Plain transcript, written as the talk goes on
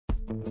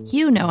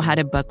You know how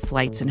to book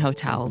flights and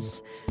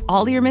hotels.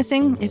 All you're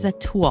missing is a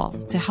tool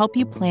to help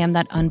you plan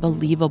that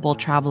unbelievable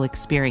travel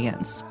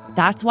experience.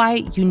 That's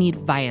why you need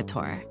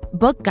Viator.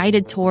 Book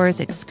guided tours,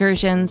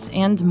 excursions,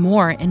 and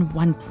more in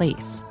one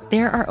place.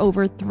 There are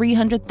over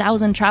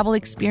 300,000 travel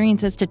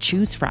experiences to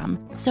choose from,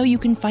 so you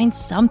can find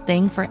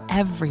something for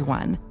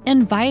everyone.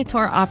 And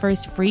Viator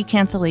offers free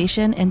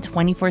cancellation and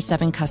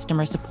 24/7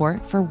 customer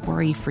support for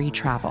worry-free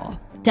travel.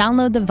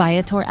 Download the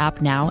Viator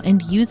app now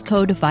and use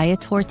code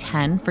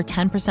Viator10 for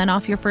 10%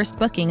 off your first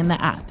booking in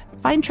the app.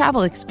 Find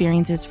travel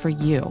experiences for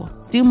you.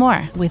 Do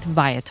more with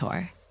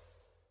Viator.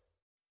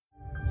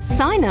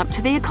 Sign up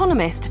to The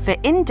Economist for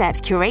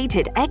in-depth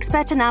curated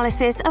expert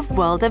analysis of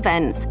world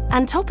events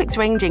and topics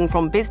ranging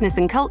from business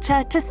and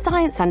culture to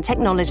science and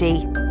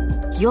technology.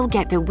 You'll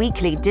get the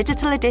weekly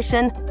digital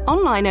edition,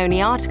 online-only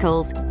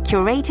articles,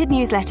 curated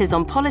newsletters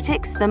on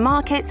politics, the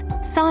markets,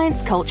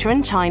 science, culture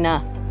and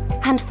China,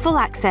 and full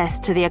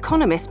access to The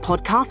Economist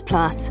Podcast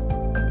Plus.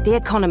 The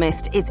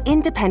Economist is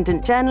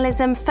independent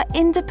journalism for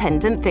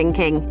independent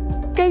thinking.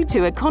 Go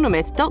to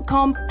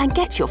economist.com and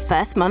get your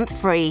first month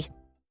free.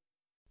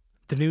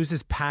 The news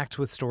is packed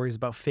with stories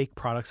about fake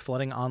products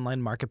flooding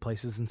online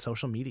marketplaces and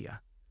social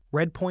media.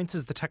 Redpoints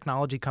is the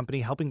technology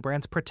company helping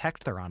brands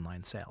protect their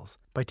online sales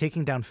by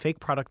taking down fake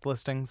product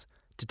listings,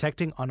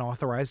 detecting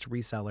unauthorized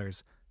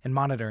resellers, and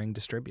monitoring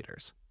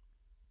distributors.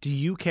 Do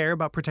you care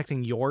about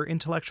protecting your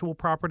intellectual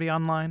property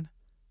online?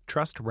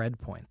 Trust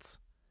Redpoints.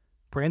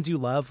 Brands you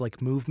love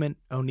like Movement,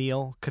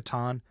 O'Neill,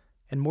 Catan,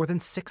 and more than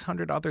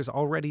 600 others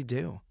already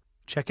do.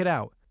 Check it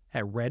out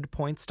at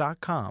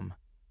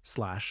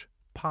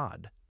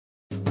redpoints.com/pod.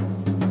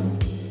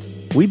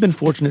 We've been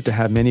fortunate to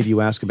have many of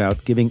you ask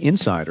about giving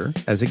Insider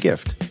as a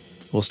gift.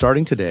 Well,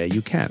 starting today,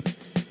 you can.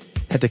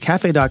 Head to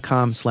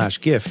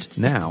cafe.com/gift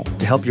now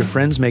to help your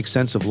friends make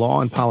sense of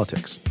law and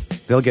politics.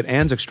 They'll get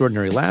Anne's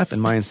extraordinary laugh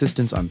and my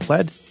insistence on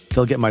pled.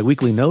 They'll get my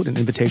weekly note and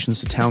invitations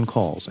to town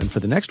calls. And for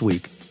the next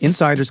week,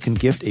 Insiders can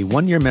gift a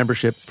one-year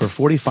membership for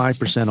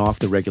 45% off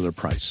the regular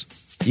price.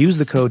 Use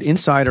the code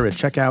INSIDER at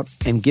checkout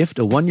and gift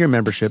a one-year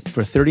membership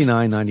for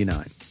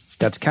 $39.99.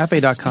 That's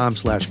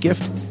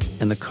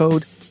cafe.com/gift, and the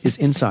code is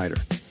INSIDER.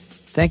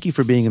 Thank you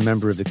for being a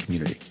member of the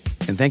community,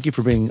 and thank you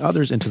for bringing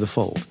others into the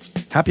fold.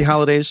 Happy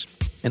holidays,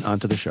 and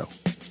on to the show.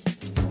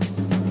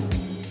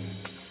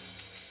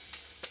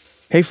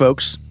 Hey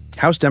folks,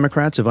 House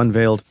Democrats have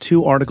unveiled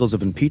 2 articles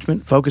of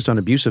impeachment focused on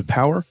abuse of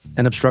power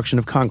and obstruction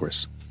of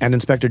Congress, and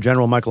Inspector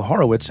General Michael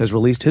Horowitz has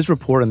released his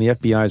report on the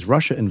FBI's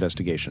Russia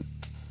investigation.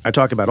 I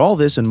talk about all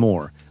this and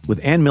more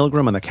with Ann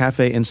Milgram on the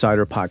Cafe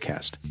Insider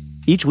podcast.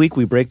 Each week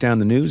we break down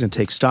the news and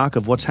take stock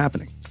of what's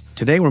happening.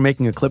 Today we're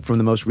making a clip from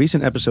the most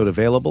recent episode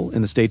available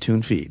in the Stay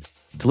Tuned feed.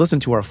 To listen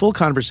to our full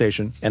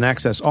conversation and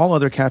access all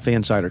other Cafe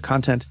Insider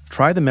content,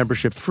 try the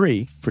membership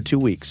free for 2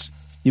 weeks.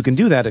 You can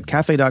do that at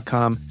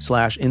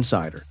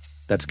cafe.com/insider.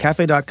 That's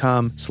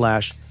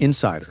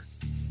cafe.com/insider.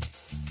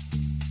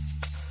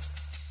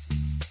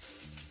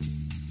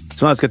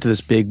 So now let's get to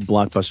this big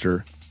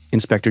blockbuster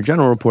Inspector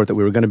General report that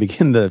we were going to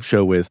begin the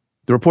show with.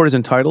 The report is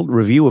entitled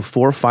Review of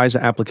 4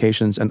 FISA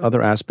Applications and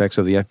Other Aspects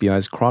of the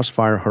FBI's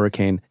Crossfire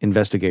Hurricane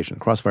Investigation.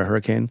 Crossfire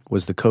Hurricane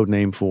was the code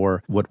name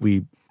for what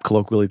we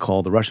colloquially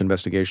call the Russia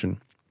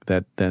investigation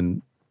that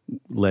then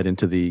led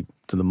into the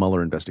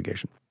Mueller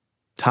investigation.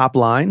 Top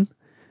line,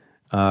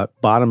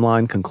 bottom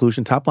line,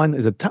 conclusion. Top line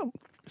is a top.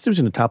 It's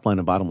between a top line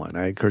and bottom line.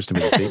 It occurs to me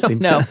that they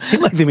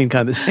seem like they mean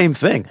kind of the same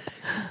thing.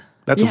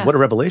 That's what a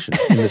revelation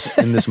in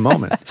this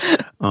moment.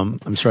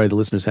 I'm sorry the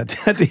listeners had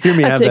to hear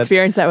me have to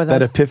experience that with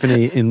that us.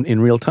 epiphany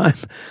in real time.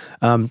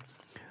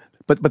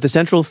 But the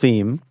central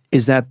theme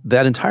is that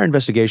entire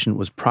investigation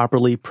was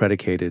properly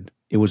predicated.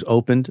 It was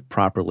opened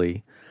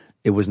properly.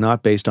 It was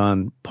not based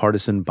on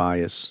partisan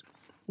bias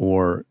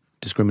or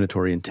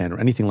discriminatory intent or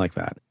anything like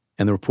that.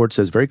 And the report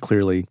says very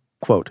clearly,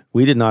 quote,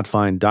 "We did not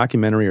find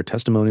documentary or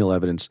testimonial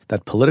evidence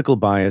that political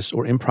bias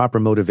or improper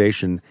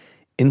motivation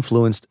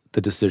influenced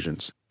the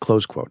decisions,"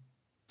 close quote.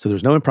 So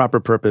there's no improper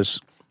purpose.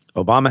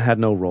 Obama had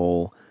no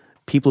role.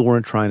 People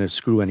weren't trying to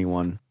screw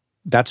anyone.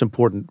 That's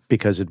important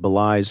because it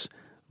belies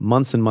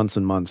months and months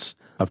and months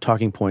of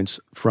talking points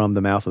from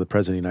the mouth of the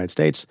President of the United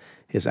States,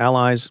 his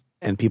allies,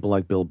 and people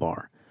like Bill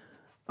Barr.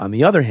 On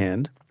the other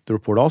hand, the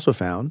report also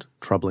found,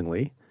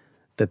 troublingly,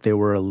 that there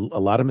were a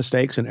lot of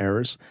mistakes and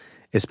errors,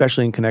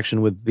 especially in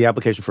connection with the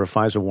application for a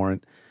FISA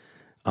warrant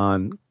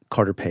on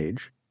Carter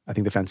Page. I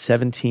think they found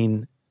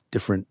 17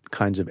 different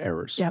kinds of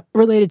errors. Yeah,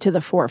 related to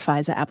the 4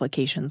 FISA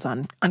applications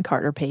on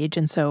Carter Page.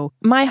 And so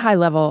my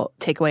high-level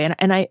takeaway,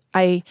 and I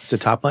Is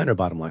it top line or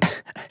bottom line?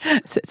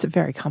 it's a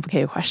very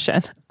complicated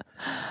question.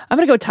 I'm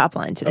going to go top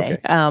line today.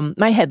 Okay.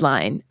 My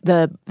headline,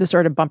 the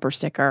sort of bumper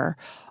sticker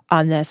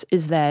on this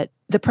is that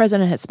the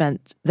president has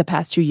spent the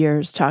past 2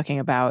 years talking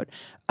about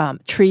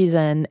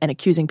treason and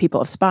accusing people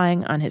of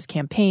spying on his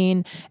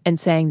campaign and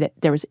saying that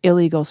there was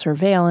illegal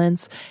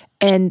surveillance.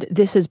 And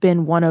this has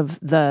been one of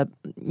the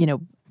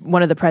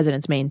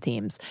president's main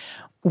themes.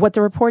 What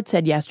the report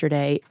said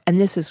yesterday, and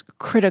this is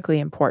critically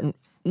important,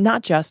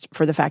 not just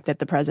for the fact that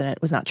the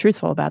president was not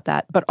truthful about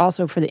that, but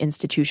also for the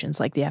institutions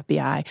like the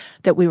FBI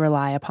that we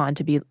rely upon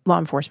to be law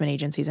enforcement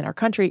agencies in our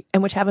country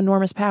and which have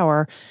enormous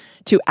power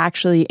to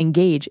actually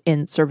engage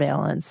in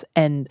surveillance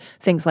and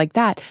things like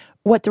that.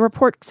 What the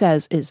report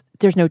says is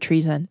there's no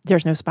treason,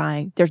 there's no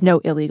spying, there's no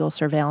illegal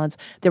surveillance.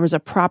 There was a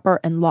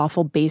proper and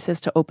lawful basis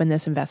to open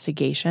this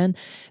investigation.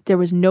 There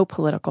was no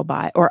political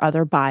bias or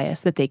other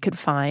bias that they could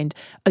find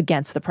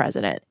against the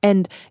president.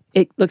 And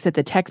it looks at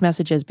the text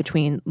messages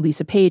between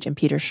Lisa Page and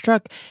Peter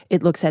Strzok.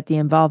 It looks at the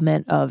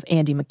involvement of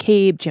Andy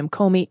McCabe, Jim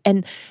Comey.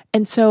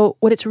 And so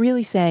what it's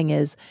really saying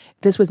is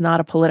this was not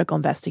a political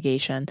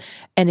investigation.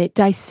 And it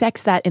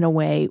dissects that in a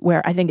way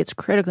where I think it's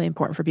critically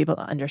important for people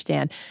to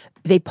understand.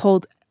 They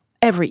pulled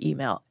every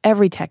email,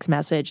 every text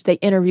message. They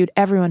interviewed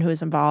everyone who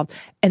was involved,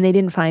 and they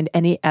didn't find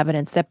any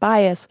evidence that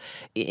bias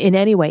in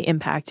any way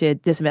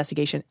impacted this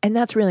investigation. And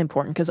that's really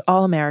important because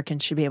all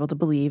Americans should be able to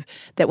believe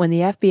that when the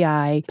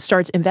FBI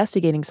starts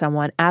investigating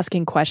someone,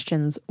 asking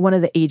questions, one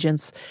of the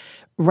agents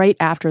right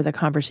after the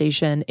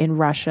conversation in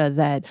Russia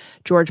that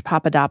George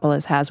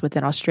Papadopoulos has with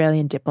an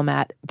Australian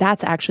diplomat,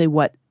 that's actually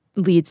what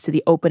leads to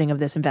the opening of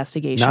this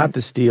investigation. Not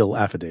the Steele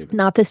affidavit.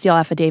 Not the Steele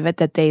affidavit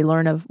that they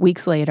learn of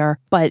weeks later,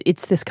 but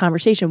it's this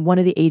conversation. One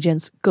of the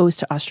agents goes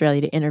to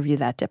Australia to interview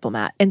that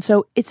diplomat. And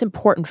so it's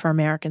important for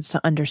Americans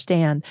to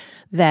understand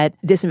that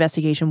this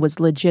investigation was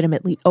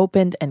legitimately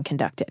opened and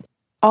conducted.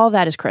 All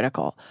that is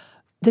critical.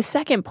 The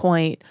second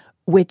point,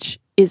 which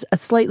is a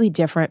slightly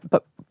different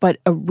but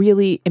a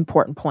really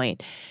important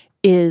point,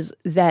 is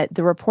that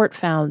the report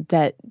found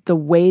that the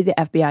way the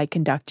FBI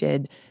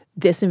conducted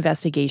this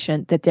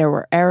investigation, that there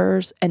were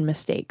errors and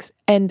mistakes.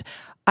 And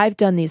I've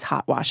done these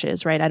hot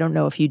washes, right? I don't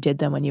know if you did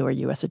them when you were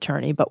U.S.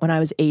 attorney, but when I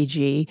was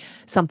AG,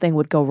 something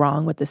would go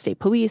wrong with the state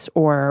police,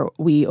 or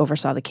we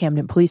oversaw the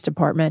Camden Police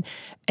Department,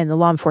 and the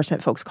law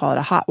enforcement folks call it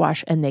a hot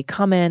wash, and they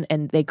come in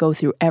and they go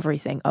through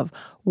everything of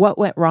what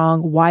went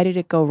wrong, why did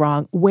it go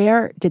wrong,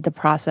 where did the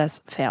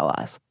process fail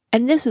us?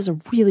 And this is a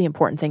really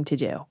important thing to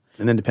do.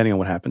 And then depending on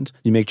what happens,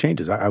 you make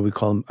changes. I would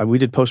call them, we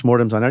did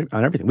postmortems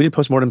on everything. We did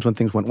postmortems when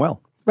things went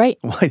well. Right.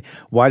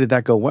 Why did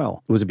that go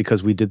well? Was it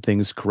because we did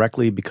things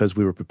correctly, because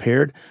we were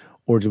prepared,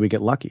 or did we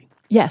get lucky?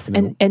 Yes.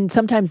 And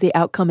sometimes the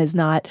outcome is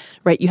not,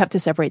 right? You have to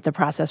separate the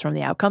process from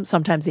the outcome.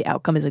 Sometimes the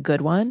outcome is a good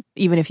one,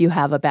 even if you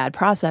have a bad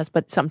process,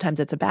 but sometimes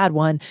it's a bad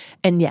one.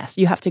 And yes,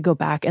 you have to go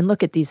back and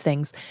look at these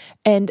things.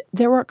 And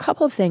there were a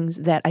couple of things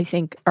that I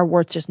think are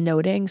worth just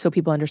noting so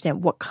people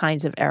understand what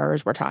kinds of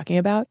errors we're talking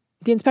about.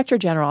 The Inspector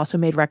General also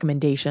made a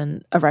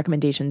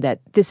recommendation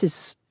that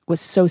this was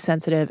so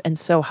sensitive and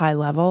so high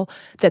level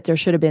that there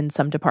should have been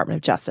some Department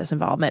of Justice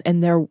involvement.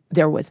 And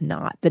there was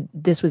not.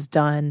 This was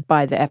done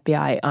by the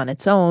FBI on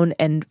its own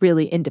and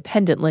really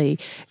independently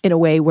in a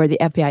way where the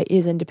FBI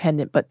is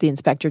independent, but the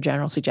Inspector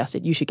General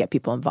suggested you should get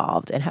people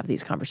involved and have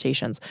these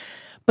conversations.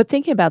 But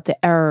thinking about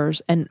the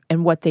errors and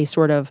what they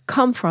sort of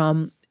come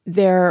from,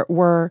 there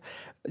were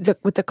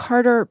with the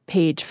Carter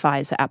Page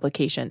FISA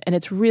application, and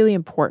it's really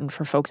important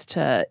for folks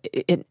to,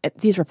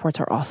 these reports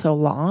are all so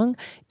long,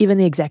 even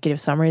the executive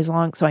summary is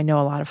long, so I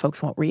know a lot of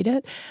folks won't read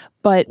it,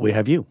 but... We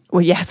have you.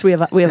 Well, yes, we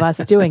have us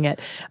doing it.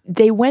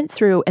 They went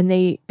through and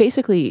they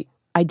basically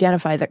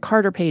identify that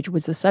Carter Page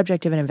was the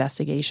subject of an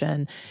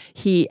investigation.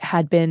 He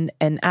had been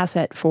an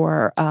asset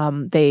for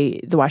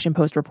the Washington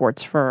Post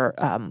reports for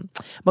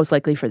most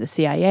likely for the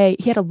CIA.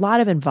 He had a lot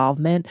of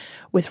involvement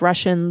with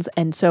Russians,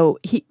 and so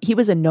he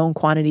was a known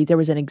quantity. There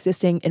was an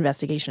existing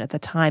investigation at the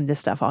time this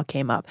stuff all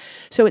came up.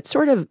 So it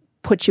sort of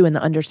puts you in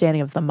the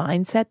understanding of the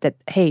mindset that,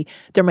 hey,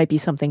 there might be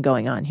something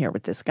going on here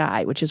with this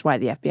guy, which is why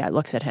the FBI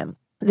looks at him.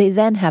 They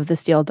then have the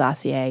Steele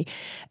dossier,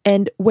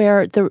 and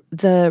where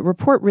the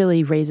report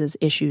really raises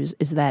issues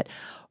is that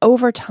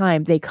over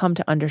time they come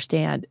to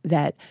understand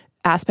that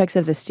aspects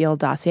of the Steele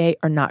dossier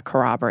are not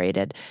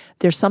corroborated.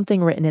 There's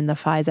something written in the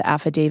FISA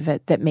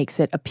affidavit that makes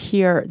it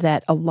appear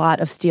that a lot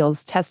of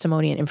Steele's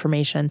testimony and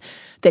information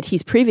that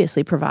he's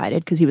previously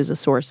provided, because he was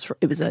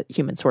it was a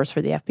human source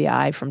for the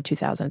FBI from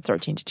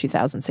 2013 to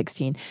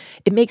 2016,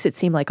 it makes it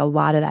seem like a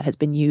lot of that has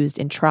been used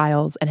in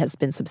trials and has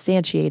been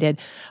substantiated,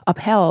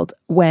 upheld,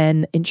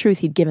 when in truth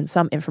he'd given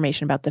some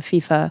information about the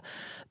FIFA,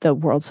 the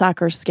World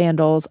Soccer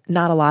scandals.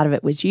 Not a lot of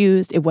it was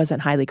used. It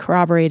wasn't highly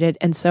corroborated.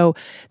 And so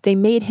they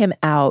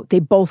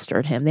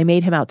bolstered him. They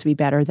made him out to be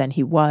better than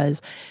he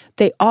was.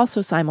 They also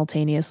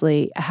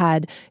simultaneously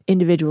had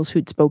individuals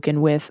who'd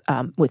spoken with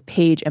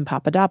Page and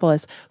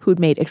Papadopoulos who'd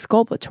made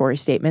exculpatory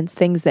statements,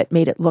 things that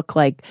made it look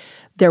like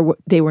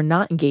they were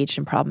not engaged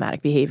in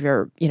problematic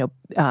behavior.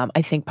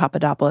 I think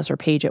Papadopoulos or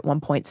Page at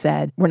one point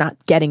said, we're not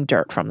getting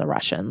dirt from the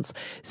Russians.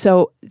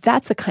 So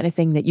that's the kind of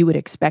thing that you would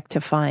expect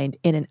to find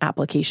in an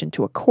application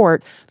to a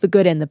court, the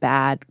good and the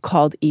bad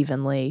called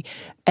evenly.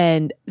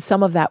 And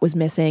some of that was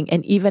missing.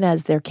 And even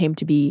as there came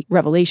to be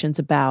revelations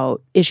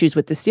about issues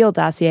with the Steele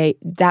dossier,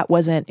 that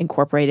wasn't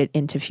incorporated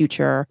into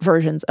future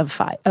versions of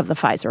the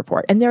FISA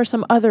report. And there are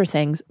some other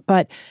things,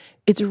 but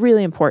it's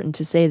really important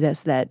to say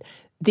this, that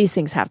these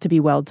things have to be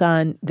well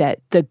done, that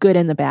the good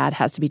and the bad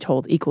has to be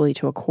told equally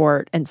to a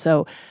court. And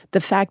so the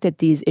fact that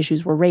these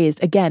issues were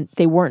raised, again,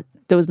 they weren't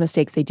those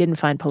mistakes. They didn't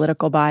find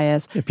political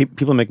bias. Yeah,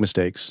 people make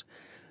mistakes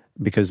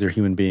because they're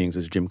human beings,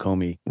 as Jim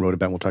Comey wrote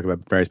about. We'll talk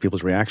about various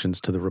people's reactions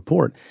to the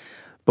report.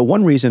 But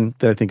one reason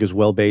that I think is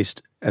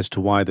well-based as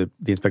to why the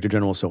Inspector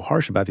General is so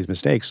harsh about these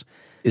mistakes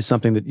is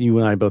something that you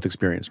and I both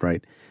experienced,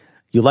 right?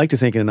 You like to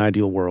think in an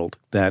ideal world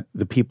that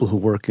the people who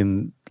work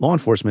in law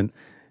enforcement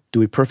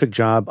do a perfect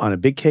job on a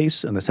big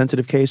case, on a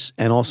sensitive case,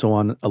 and also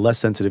on a less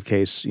sensitive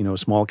case, a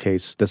small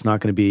case that's not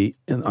going to be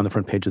on the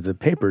front page of the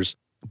papers.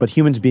 But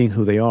humans being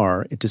who they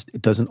are, it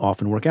doesn't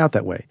often work out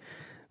that way.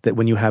 That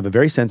when you have a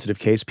very sensitive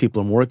case,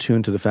 people are more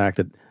attuned to the fact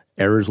that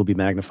errors will be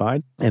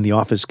magnified and the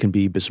office can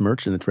be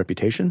besmirched in its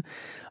reputation,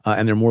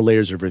 and there are more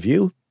layers of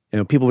review.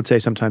 People would say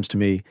sometimes to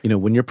me,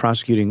 when you're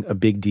prosecuting a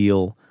big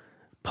deal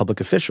public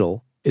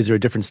official, is there a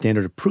different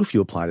standard of proof you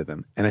apply to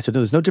them? And I said,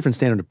 no, there's no different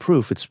standard of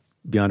proof. It's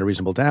beyond a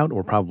reasonable doubt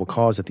or probable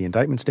cause at the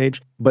indictment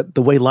stage. But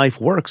the way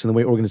life works and the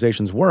way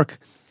organizations work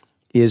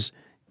is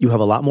you have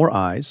a lot more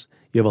eyes,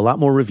 you have a lot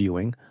more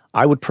reviewing.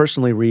 I would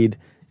personally read,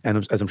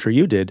 and as I'm sure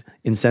you did,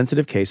 in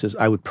sensitive cases,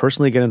 I would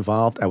personally get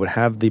involved. I would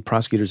have the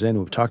prosecutors in,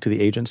 we would talk to the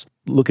agents,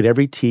 look at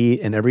every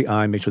T and every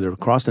I, make sure they're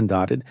crossed and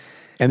dotted.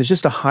 And there's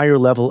just a higher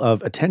level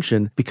of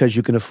attention because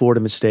you can afford a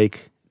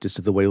mistake,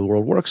 just the way the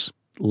world works,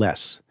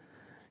 less.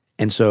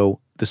 And so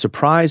the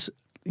surprise,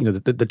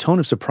 the tone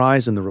of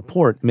surprise in the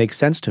report makes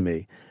sense to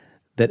me,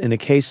 that in a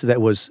case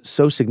that was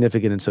so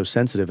significant and so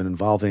sensitive and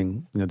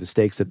involving, the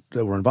stakes that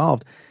were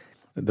involved,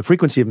 the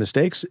frequency of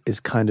mistakes is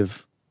kind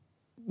of,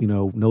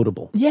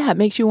 notable. Yeah, it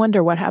makes you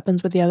wonder what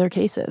happens with the other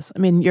cases. I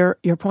mean, your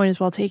point is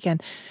well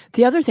taken.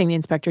 The other thing the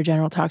Inspector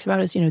General talks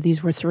about is,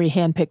 these were 3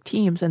 handpicked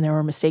teams and there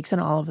were mistakes in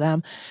all of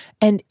them.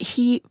 And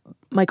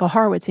Michael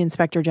Horowitz, the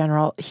Inspector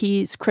General,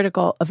 he's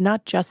critical of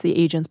not just the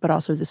agents, but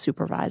also the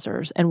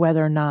supervisors and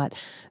whether or not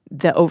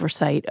the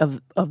oversight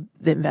of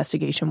the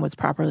investigation was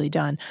properly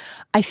done.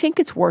 I think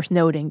it's worth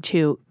noting,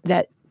 too,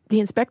 that the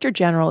Inspector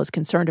General is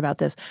concerned about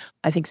this.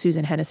 I think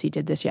Susan Hennessy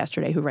did this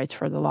yesterday, who writes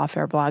for the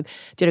Lawfare blog,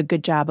 did a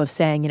good job of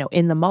saying,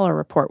 in the Mueller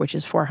report, which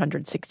is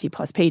 460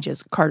 plus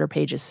pages, Carter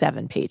page is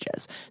 7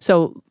 pages.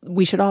 So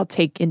we should all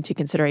take into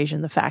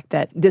consideration the fact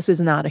that this is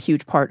not a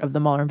huge part of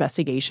the Mueller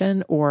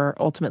investigation or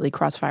ultimately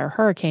Crossfire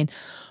Hurricane,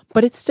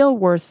 but it's still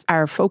worth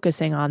our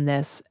focusing on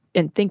this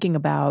and thinking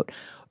about,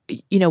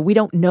 we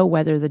don't know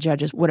whether the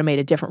judges would have made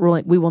a different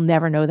ruling. We will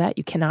never know that.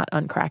 You cannot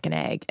uncrack an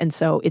egg. And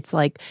so it's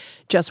like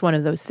just one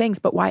of those things.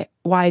 But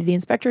why the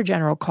Inspector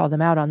General called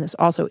them out on this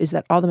also is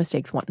that all the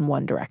mistakes went in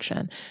one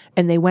direction.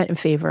 And they went in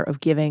favor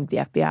of giving the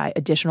FBI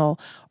additional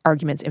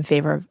arguments in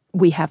favor of,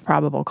 we have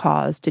probable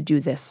cause to do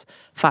this,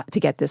 to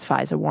get this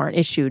FISA warrant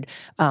issued.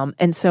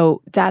 And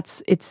so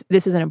this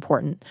is an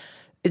important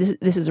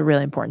This is a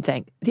really important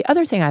thing. The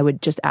other thing I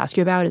would just ask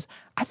you about is,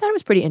 I thought it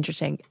was pretty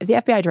interesting. The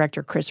FBI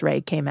director, Chris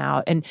Wray, came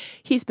out, and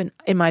he's been,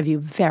 in my view,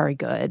 very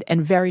good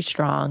and very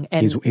strong.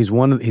 And he's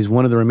one of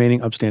the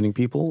remaining upstanding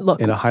people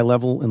at a high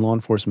level in law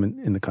enforcement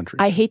in the country.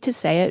 I hate to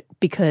say it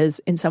because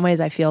in some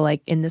ways I feel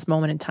like in this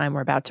moment in time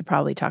we're about to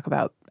probably talk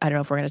about, I don't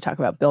know if we're going to talk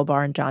about Bill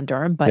Barr and John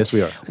Durham, but yes,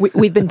 we are.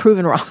 We've been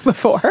proven wrong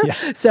before. Yeah.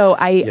 So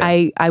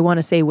I want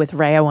to say with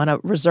Wray, I want to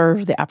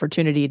reserve the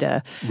opportunity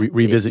to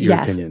revisit your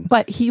opinion.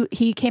 But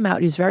he came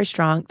out. He was very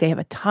strong. They have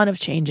a ton of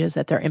changes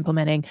that they're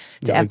implementing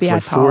to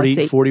FBI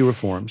policy. 40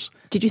 reforms.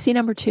 Did you see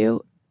number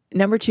 2?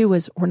 Number 2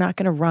 was, we're not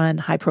going to run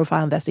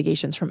high-profile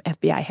investigations from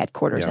FBI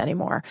headquarters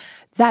anymore.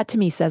 That, to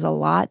me, says a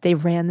lot. They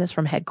ran this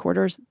from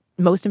headquarters.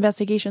 Most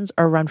investigations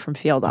are run from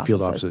field offices.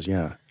 Field offices,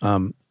 yeah.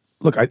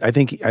 Look, I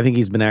think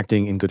he's been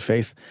acting in good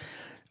faith.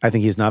 I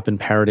think he's not been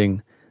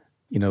parroting,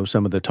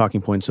 some of the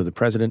talking points of the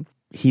president.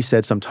 He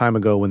said some time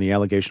ago when the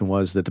allegation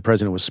was that the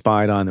president was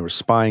spied on, there was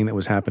spying that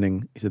was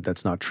happening. He said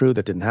that's not true.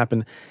 That didn't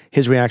happen.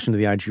 His reaction to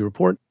the IG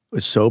report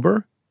was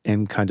sober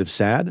and kind of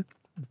sad.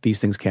 These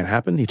things can't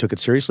happen. He took it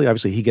seriously.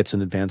 Obviously, he gets he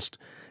gets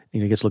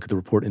to look at the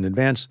report in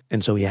advance.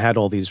 And so he had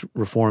all these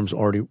reforms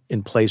already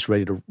in place,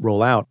 ready to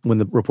roll out when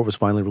the report was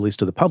finally released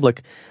to the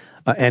public.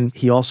 And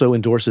he also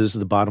endorses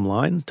the bottom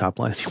line, top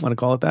line, if you want to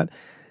call it that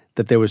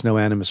there was no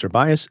animus or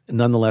bias.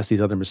 Nonetheless,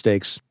 these other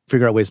mistakes,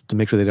 figure out ways to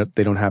make sure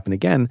they don't happen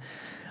again.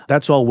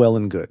 That's all well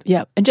and good.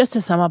 Yeah. And just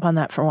to sum up on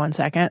that for one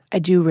second, I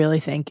do really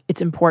think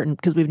it's important,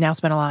 because we've now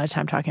spent a lot of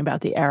time talking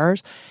about the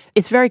errors.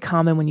 It's very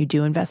common when you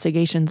do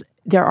investigations,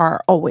 there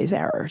are always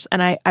errors.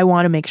 And I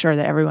want to make sure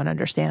that everyone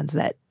understands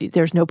that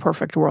there's no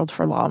perfect world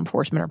for law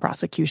enforcement or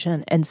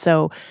prosecution. And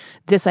so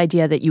this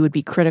idea that you would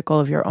be critical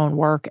of your own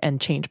work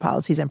and change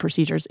policies and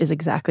procedures is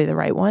exactly the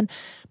right one.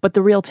 But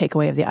the real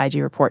takeaway of the IG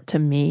report to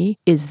me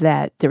is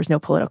that there was no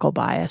political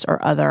bias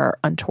or other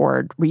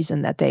untoward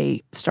reason that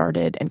they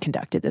started and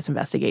conducted this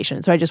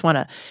investigation. So I just want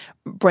to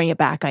bring it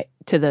back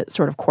to the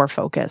sort of core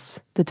focus,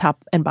 the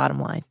top and bottom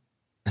line.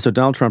 So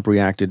Donald Trump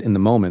reacted in the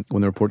moment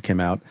when the report came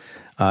out,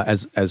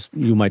 as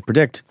you might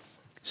predict,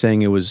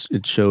 saying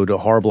it showed a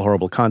horrible,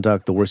 horrible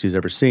conduct, the worst he's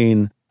ever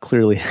seen.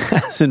 Clearly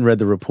hasn't read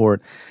the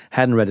report,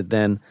 hadn't read it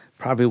then,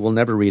 probably will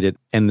never read it.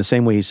 And the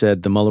same way he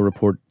said the Mueller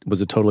report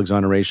was a total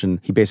exoneration,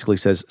 he basically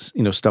says,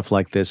 stuff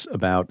like this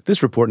about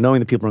this report, knowing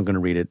that people aren't going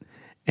to read it.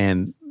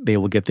 And they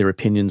will get their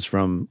opinions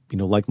from,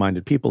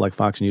 like-minded people like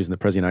Fox News and the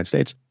President of the United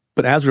States.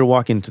 But as we were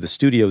walking into the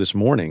studio this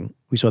morning,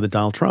 we saw that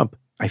Donald Trump,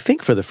 I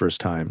think for the first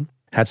time,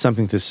 had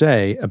something to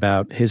say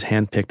about his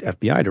handpicked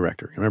FBI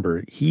director.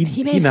 Remember, he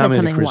may have said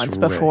something once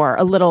Wray. before,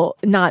 a little,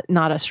 not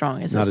as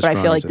strong as this, but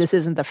I feel like this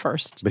isn't the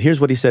first. But here's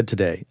what he said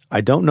today.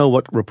 I don't know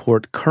what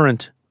report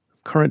current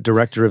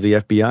director of the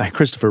FBI,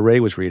 Christopher Wray,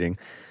 was reading,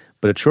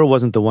 but it sure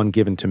wasn't the one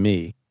given to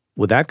me.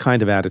 With that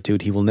kind of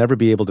attitude, he will never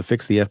be able to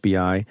fix the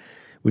FBI,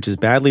 which is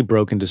badly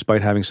broken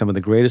despite having some of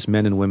the greatest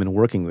men and women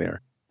working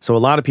there. So a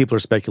lot of people are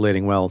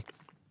speculating, well,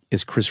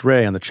 is Chris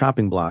Wray on the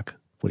chopping block?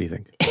 What do you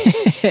think?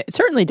 It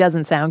certainly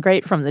doesn't sound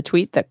great from the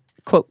tweet, the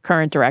quote,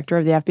 current director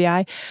of the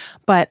FBI.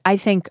 But I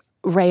think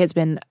Wray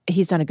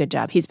he's done a good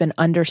job. He's been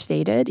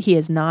understated. He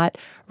has not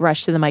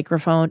rushed to the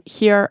microphone.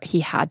 Here, he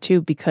had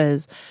to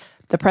because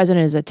the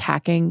president is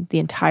attacking the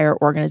entire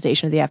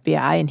organization of the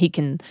FBI, and he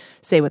can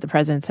say what the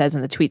president says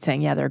in the tweet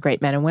saying, yeah, they're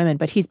great men and women,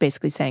 but he's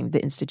basically saying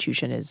the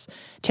institution is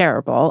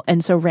terrible.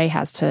 And so Wray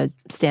has to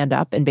stand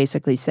up and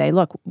basically say,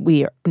 look,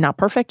 we are not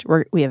perfect.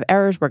 We have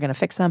errors. We're going to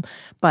fix them,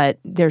 but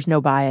there's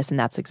no bias. And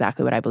that's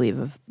exactly what I believe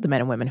of the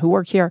men and women who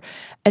work here.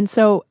 And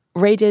so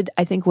Wray did,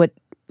 I think, what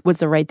was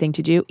the right thing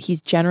to do.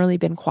 He's generally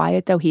been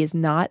quiet, though. He has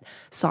not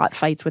sought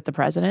fights with the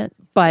president,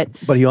 but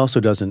he also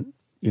doesn't,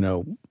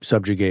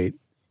 subjugate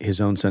his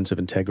own sense of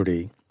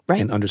integrity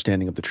and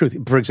understanding of the truth.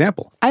 For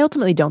example, I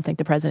ultimately don't think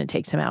the president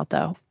takes him out,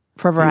 though,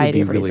 for a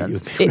variety of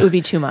reasons. It would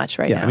be too much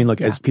now. I mean, look,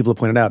 as people have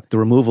pointed out, the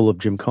removal of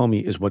Jim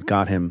Comey is what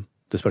got him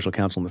the special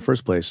counsel in the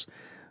first place.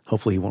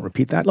 Hopefully he won't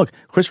repeat that. Look,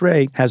 Chris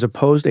Wray has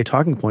opposed a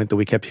talking point that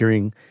we kept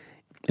hearing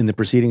in the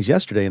proceedings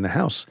yesterday in the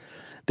House,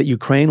 that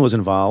Ukraine was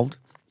involved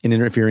in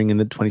interfering in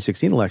the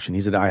 2016 election.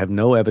 He said, I have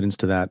no evidence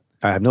to that.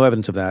 I have no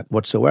evidence of that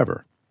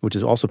whatsoever, which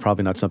is also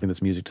probably not something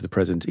that's music to the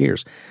president's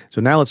ears.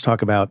 So now let's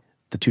talk about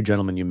the two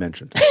gentlemen you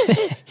mentioned.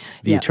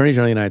 The Attorney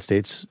General of the United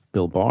States,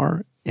 Bill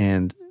Barr,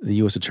 and the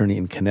U.S. Attorney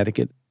in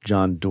Connecticut,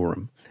 John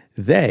Durham.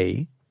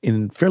 They,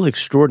 in fairly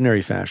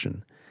extraordinary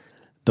fashion,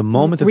 the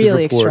moment that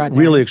really this report...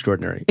 Really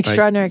extraordinary.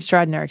 Extraordinary.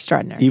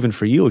 Even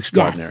for you,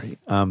 extraordinary.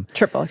 Yes.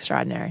 Triple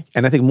extraordinary.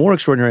 And I think more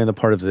extraordinary on the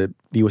part of the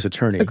U.S.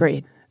 Attorney.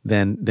 Agreed.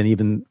 Than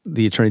even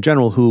the Attorney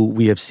General, who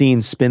we have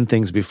seen spin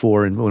things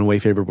before in a way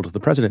favorable to the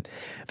president.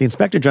 The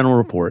Inspector General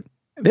report...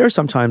 There are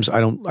sometimes I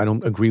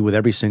don't agree with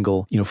every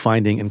single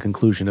finding and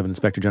conclusion of an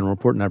Inspector General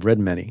report, and I've read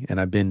many, and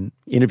I've been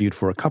interviewed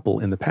for a couple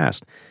in the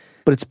past.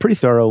 But it's pretty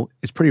thorough,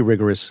 it's pretty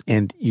rigorous,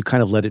 and you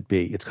kind of let it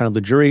be. It's kind of the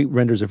jury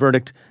renders a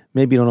verdict.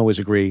 Maybe you don't always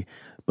agree,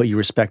 but you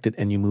respect it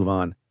and you move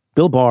on.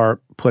 Bill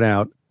Barr put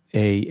out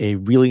a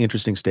really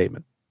interesting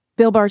statement.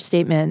 Bill Barr's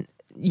statement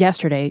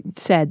yesterday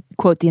said,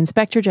 quote, the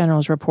Inspector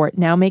General's report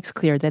now makes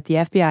clear that the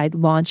FBI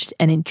launched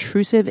an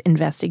intrusive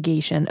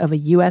investigation of a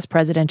U.S.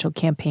 presidential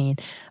campaign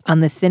on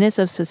the thinnest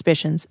of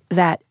suspicions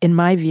that, in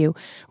my view,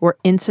 were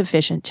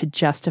insufficient to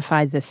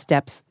justify the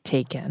steps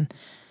taken.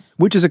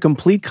 Which is a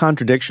complete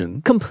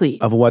contradiction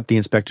of what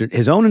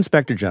his own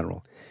Inspector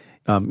General,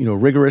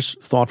 rigorous,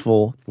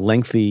 thoughtful,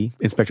 lengthy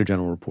Inspector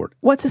General report.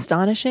 What's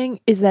astonishing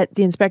is that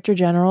the Inspector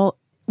General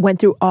went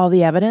through all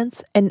the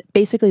evidence and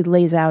basically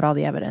lays out all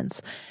the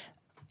evidence.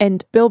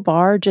 And Bill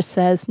Barr just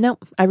says, no,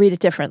 I read it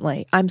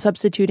differently. I'm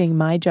substituting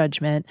my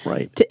judgment.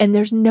 Right. And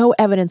there's no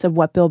evidence of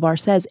what Bill Barr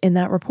says in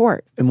that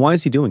report. And why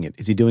is he doing it?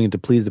 Is he doing it to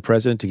please the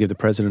president, to give the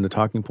president a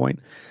talking point?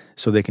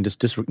 So they can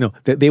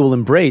they will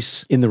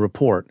embrace in the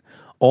report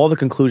all the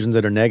conclusions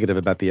that are negative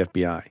about the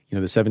FBI,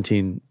 the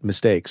 17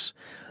 mistakes,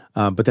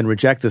 but then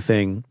reject the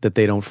thing that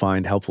they don't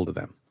find helpful to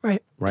them.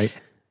 Right. Right?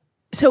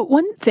 So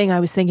one thing I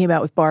was thinking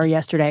about with Barr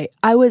yesterday,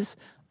 I was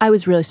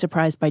really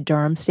surprised by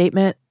Durham's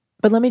statement.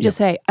 But let me just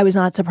say, I was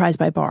not surprised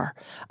by Barr.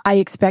 I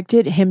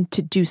expected him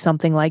to do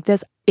something like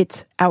this.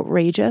 It's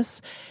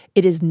outrageous.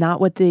 It is not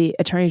what the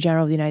Attorney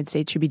General of the United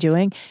States should be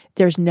doing.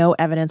 There's no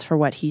evidence for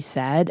what he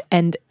said.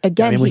 And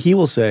again, he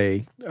will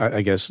say,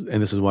 I guess,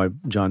 and this is why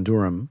John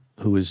Durham,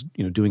 who is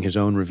doing his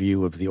own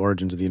review of the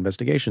origins of the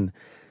investigation,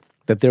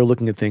 that they're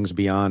looking at things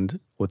beyond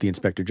what the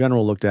Inspector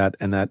General looked at,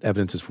 and that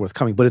evidence is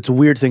forthcoming. But it's a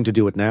weird thing to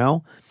do it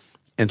now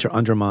and to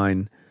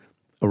undermine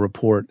a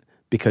report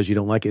because you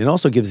don't like it. It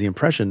also gives the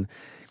impression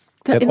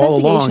that all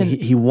along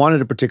he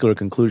wanted a particular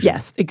conclusion.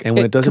 Yes. And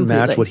when it doesn't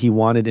match what he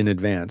wanted in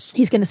advance,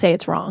 he's going to say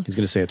it's wrong.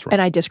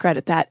 And I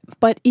discredit that.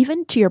 But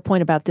even to your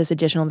point about this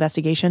additional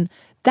investigation,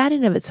 that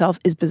in of itself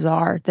is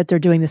bizarre that they're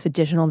doing this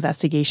additional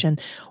investigation.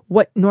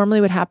 What normally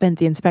would happen,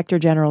 the Inspector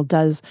General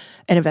does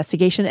an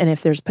investigation, and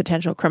if there's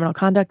potential criminal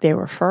conduct, they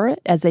refer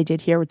it, as they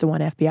did here with the one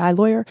FBI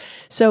lawyer.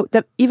 So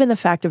even the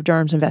fact of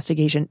Durham's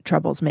investigation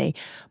troubles me.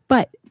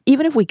 But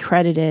even if we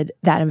credited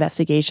that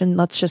investigation,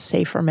 let's just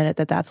say for a minute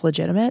that that's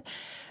legitimate,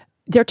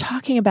 they're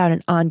talking about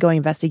an ongoing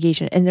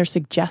investigation, and they're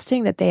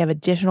suggesting that they have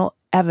additional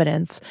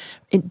evidence.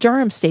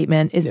 Durham's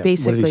statement is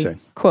basically,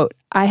 quote,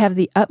 I have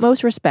the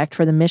utmost respect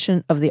for the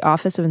mission of the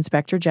Office of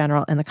Inspector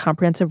General and the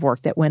comprehensive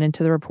work that went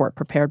into the report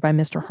prepared by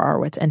Mr.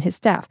 Horowitz and his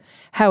staff.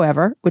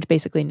 However, which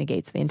basically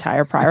negates the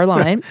entire prior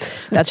line.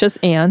 That's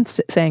just Anne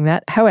saying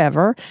that.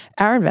 However,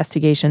 our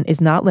investigation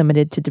is not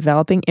limited to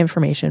developing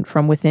information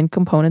from within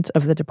components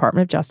of the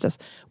Department of Justice,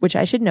 which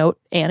I should note,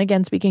 Anne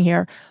again speaking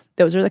here,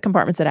 those are the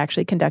compartments that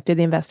actually conducted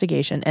the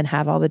investigation and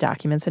have all the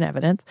documents and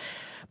evidence.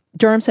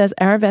 Durham says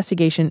our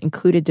investigation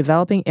included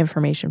developing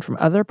information from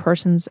other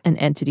persons and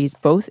entities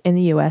both in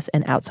the U.S.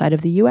 and outside of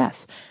the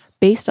U.S.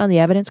 Based on the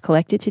evidence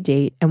collected to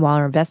date, and while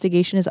our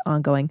investigation is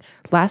ongoing,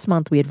 last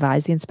month we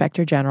advised the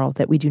Inspector General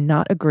that we do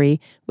not agree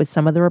with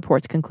some of the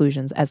report's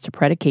conclusions as to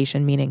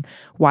predication, meaning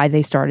why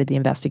they started the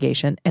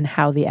investigation and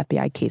how the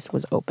FBI case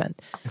was opened.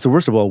 It's the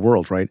worst of all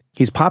worlds, right?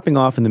 He's popping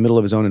off in the middle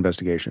of his own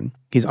investigation.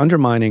 He's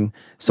undermining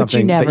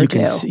something that you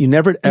can see. You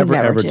never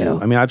do.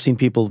 I mean, I've seen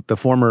people, the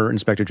former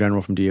Inspector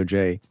General from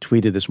DOJ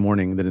tweeted this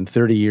morning that in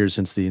 30 years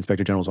since the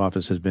Inspector General's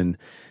office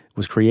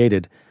was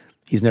created,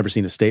 he's never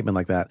seen a statement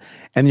like that.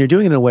 And you're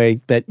doing it in a way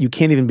that you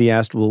can't even be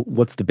asked, well,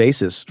 what's the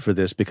basis for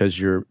this? Because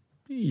your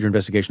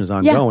investigation is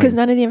ongoing. Yeah, because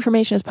none of the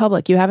information is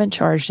public. You haven't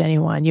charged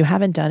anyone. You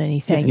haven't done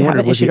anything. You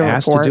haven't issued a report. Was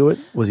he asked to do it?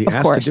 Was he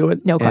asked to do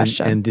it? No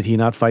question. And did he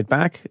not fight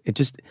back?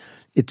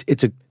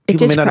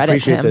 People may not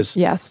appreciate him. this.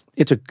 Yes.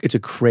 It's a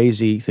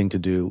crazy thing to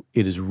do.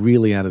 It is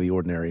really out of the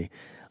ordinary.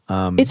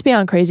 It's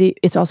beyond crazy.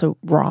 It's also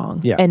wrong.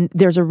 Yeah. And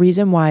there's a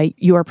reason why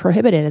you are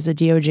prohibited as a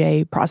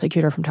DOJ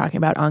prosecutor from talking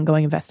about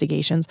ongoing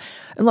investigations.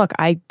 And look,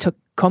 I took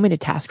Comey to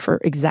task for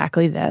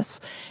exactly this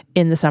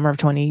in the summer of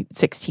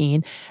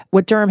 2016.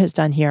 What Durham has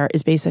done here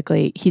is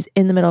basically he's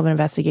in the middle of an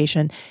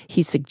investigation.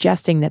 He's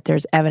suggesting that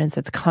there's evidence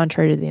that's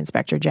contrary to the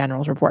Inspector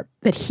General's report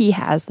that he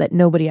has that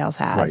nobody else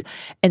has. Right.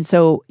 And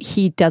so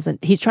he's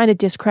trying to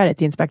discredit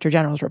the Inspector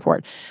General's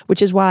report,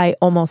 which is why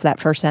almost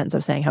that first sentence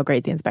of saying how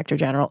great the Inspector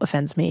General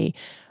offends me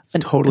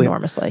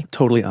enormously.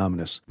 Totally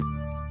ominous.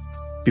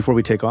 Before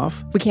we take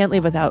off, we can't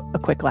leave without a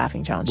quick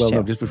laughing challenge. Well,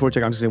 no, just before we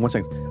take off, I'm just saying one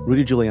second.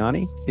 Rudy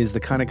Giuliani is the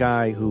kind of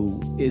guy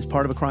who is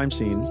part of a crime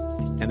scene,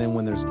 and then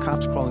when there's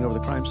cops crawling over the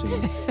crime scene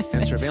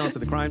and surveillance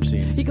of the crime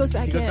scene, he goes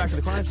back to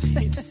the crime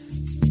scene.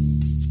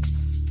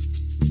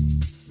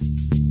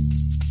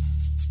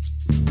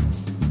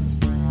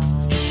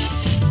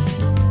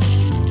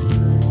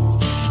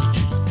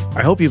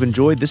 I hope you've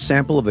enjoyed this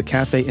sample of the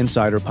Cafe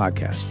Insider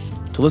podcast.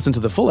 To listen to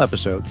the full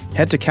episode,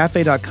 head to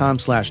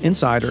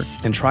cafe.com/insider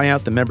and try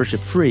out the membership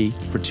free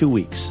for 2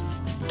 weeks.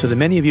 To the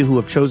many of you who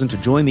have chosen to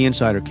join the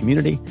Insider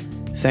community,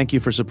 thank you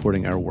for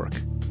supporting our work.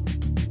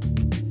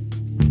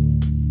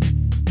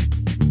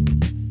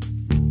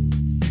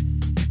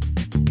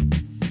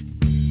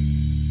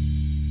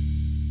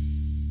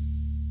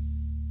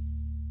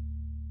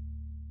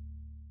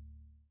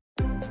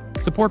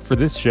 Support for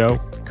this show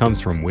comes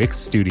from Wix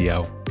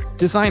Studio.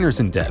 Designers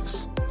and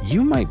devs,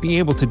 you might be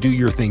able to do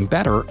your thing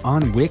better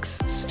on Wix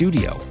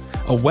Studio,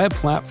 a web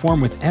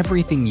platform with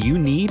everything you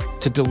need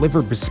to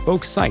deliver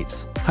bespoke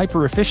sites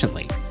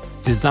hyper-efficiently.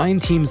 Design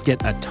teams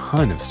get a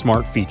ton of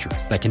smart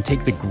features that can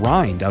take the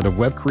grind out of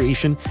web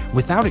creation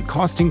without it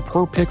costing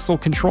per pixel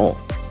control.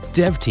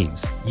 Dev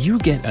teams, you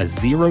get a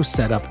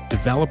zero-setup,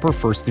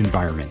 developer-first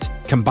environment,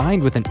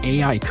 combined with an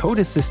AI code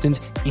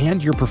assistant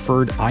and your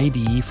preferred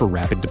IDE for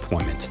rapid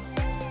deployment.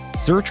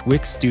 Search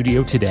Wix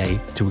Studio today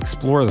to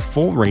explore the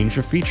full range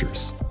of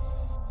features.